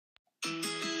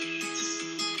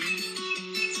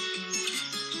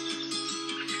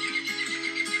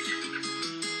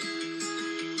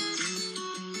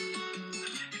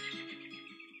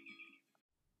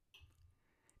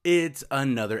It's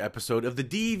another episode of the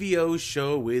DVO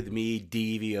show with me,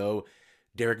 DVO,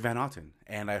 Derek Van Otten.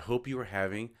 And I hope you are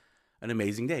having an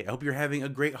amazing day. I hope you're having a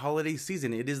great holiday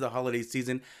season. It is the holiday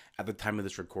season at the time of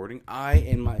this recording.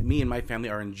 Me and my family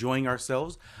are enjoying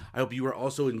ourselves. I hope you are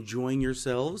also enjoying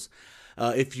yourselves.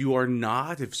 If you are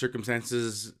not, if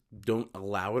circumstances don't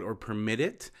allow it or permit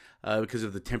it, because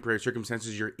of the temporary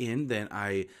circumstances you're in, then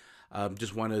I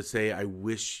just want to say I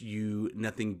wish you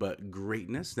nothing but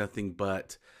greatness, nothing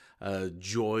but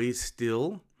joy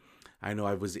still. I know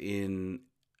I was in,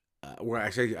 where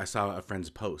actually I saw a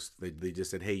friend's post. They just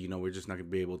said, hey, we're just not going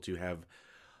to be able to have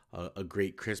a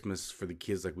great Christmas for the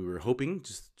kids like we were hoping.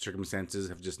 Just circumstances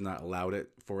have just not allowed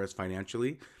it for us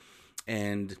financially.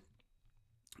 And,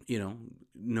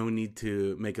 no need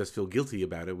to make us feel guilty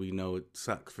about it. We know it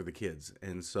sucks for the kids.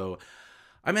 And so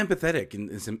I'm empathetic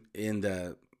and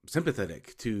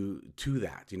sympathetic to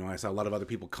that. I saw a lot of other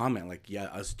people comment like, yeah,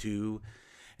 us too.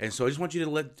 And so I just want you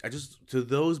to to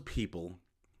those people,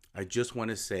 I just want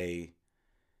to say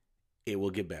it will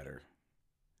get better.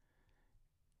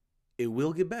 It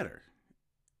will get better.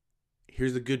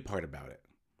 Here's the good part about it.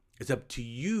 It's up to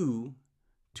you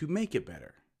to make it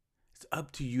better. It's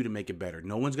up to you to make it better.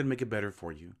 No one's going to make it better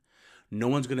for you. No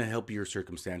one's going to help your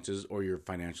circumstances or your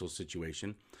financial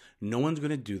situation. No one's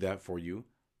going to do that for you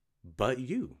but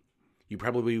you. You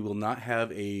probably will not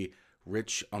have a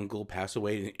rich uncle pass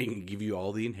away and give you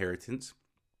all the inheritance.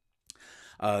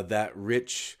 That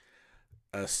rich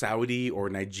Saudi or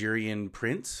Nigerian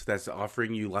prince that's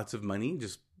offering you lots of money,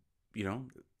 just,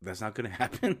 that's not going to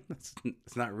happen.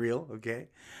 It's not real, okay?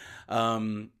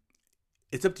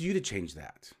 It's up to you to change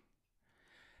that.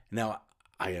 Now,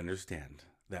 I understand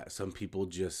that some people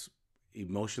just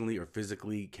emotionally or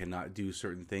physically cannot do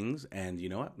certain things, and you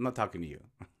know what? I'm not talking to you.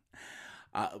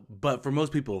 But for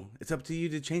most people, it's up to you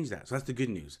to change that. So that's the good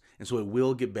news. And so it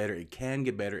will get better. It can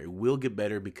get better. It will get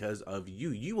better because of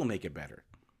you. You will make it better.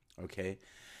 Okay?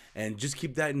 And just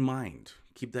keep that in mind.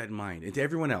 Keep that in mind. And to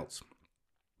everyone else,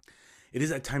 it is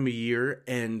that time of year.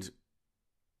 And,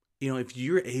 if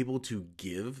you're able to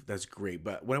give, that's great.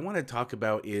 But what I want to talk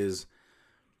about is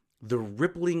the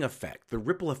ripple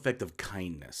effect of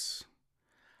kindness.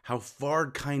 How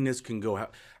far kindness can go.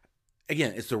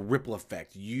 Again, it's a ripple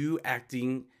effect. You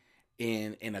acting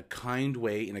in a kind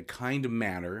way, in a kind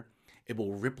manner, it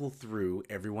will ripple through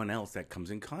everyone else that comes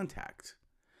in contact.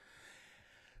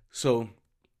 So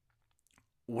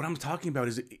what I'm talking about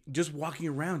is just walking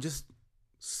around, just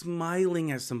smiling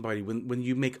at somebody when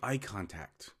you make eye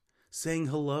contact, saying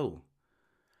hello,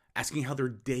 asking how their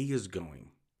day is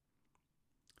going,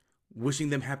 wishing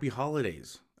them happy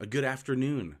holidays, a good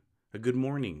afternoon, a good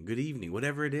morning, good evening,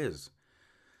 whatever it is.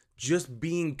 Just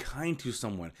being kind to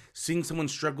someone, seeing someone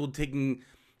struggle, taking,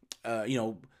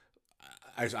 I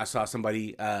saw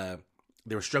somebody, they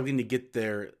were struggling to get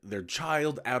their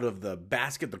child out of the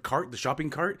basket, the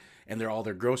shopping cart, and they're all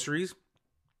their groceries.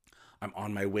 I'm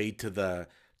on my way to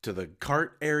the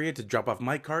cart area to drop off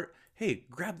my cart. Hey,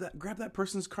 grab that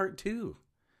person's cart too,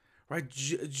 right?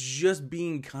 Just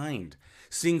being kind,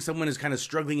 seeing someone is kind of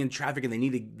struggling in traffic and they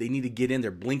need to get in, their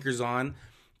blinkers on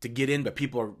to get in, but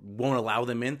people won't allow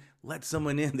them in. Let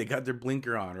someone in. They got their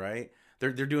blinker on, right?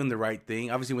 They're doing the right thing.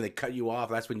 Obviously, when they cut you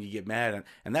off, that's when you get mad,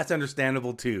 and that's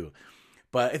understandable too.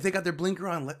 But if they got their blinker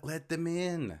on, let them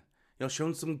in. Show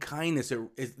them some kindness.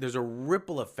 There's a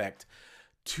ripple effect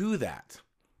to that.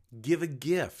 Give a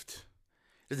gift.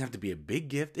 It doesn't have to be a big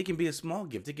gift. It can be a small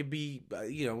gift. It could be,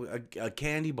 a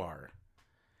candy bar.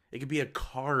 It could be a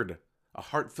card. A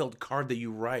heartfelt card that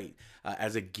you write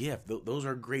as a gift. Those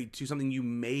are great too. Something you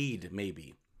made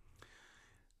maybe.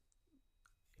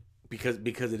 Because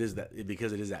it is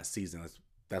that season.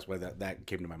 That's why that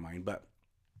came to my mind. But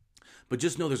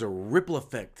just know there's a ripple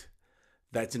effect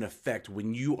that's in effect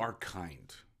when you are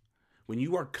kind. When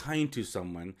you are kind to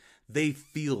someone, they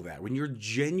feel that. When you're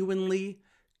genuinely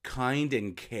kind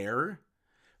and care,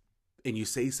 and you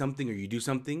say something or you do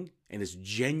something and it's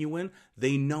genuine,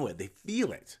 they know it. They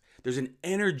feel it. There's an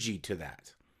energy to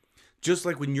that. Just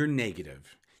like when you're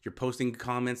negative, you're posting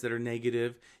comments that are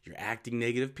negative, you're acting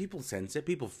negative, people sense it,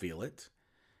 people feel it.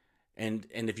 And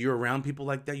if you're around people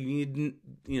like that, you need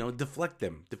to, deflect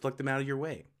them out of your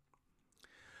way.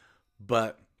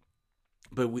 But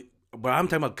I'm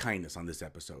talking about kindness on this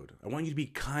episode. I want you to be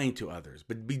kind to others,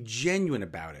 but be genuine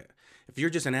about it. If you're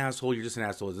just an asshole, you're just an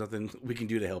asshole. There's nothing we can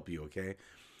do to help you, okay?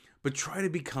 But try to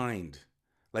be kind.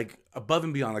 Like above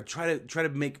and beyond, like try to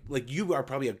make, like, you are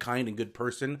probably a kind and good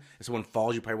person. If someone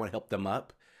falls, you probably want to help them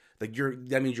up. Like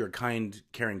that means you're a kind,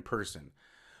 caring person.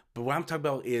 But what I'm talking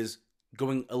about is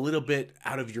going a little bit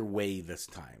out of your way this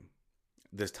time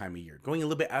of year. Going a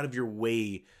little bit out of your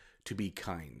way to be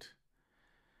kind.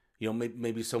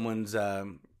 Maybe someone's, I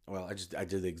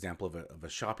did the example of a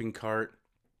shopping cart.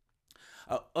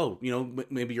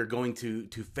 Maybe you're going to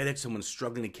FedEx, someone's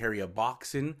struggling to carry a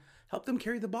box in. Help them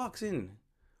carry the box in.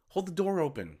 Hold the door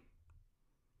open.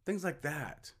 Things like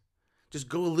that. Just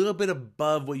go a little bit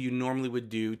above what you normally would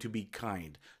do to be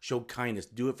kind. Show kindness.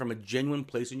 Do it from a genuine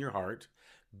place in your heart.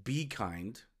 Be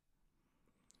kind.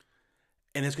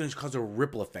 And it's going to cause a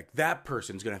ripple effect. That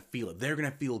person's going to feel it. They're going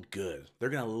to feel good. They're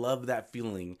going to love that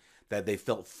feeling that they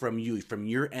felt from you, from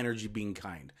your energy being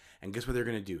kind. And guess what they're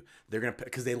going to do? They're going to,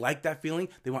 because they like that feeling,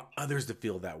 they want others to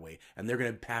feel that way. And they're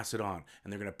going to pass it on.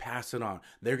 And they're going to pass it on.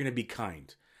 They're going to be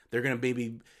kind. They're going to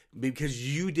maybe,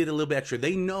 because you did a little bit extra.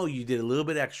 They know you did a little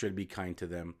bit extra to be kind to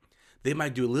them. They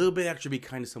might do a little bit extra to be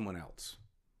kind to someone else.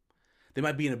 They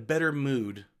might be in a better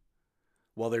mood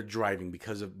while they're driving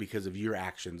because of your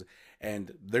actions.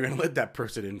 And they're going to let that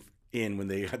person in when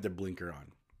they had their blinker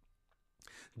on.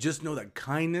 Just know that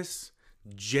kindness,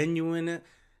 genuine,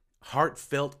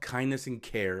 heartfelt kindness and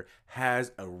care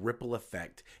has a ripple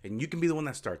effect. And you can be the one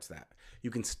that starts that.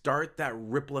 You can start that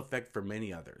ripple effect for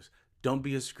many others. Don't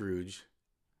be a Scrooge.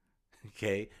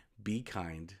 Okay? Be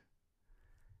kind.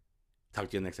 Talk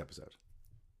to you in the next episode.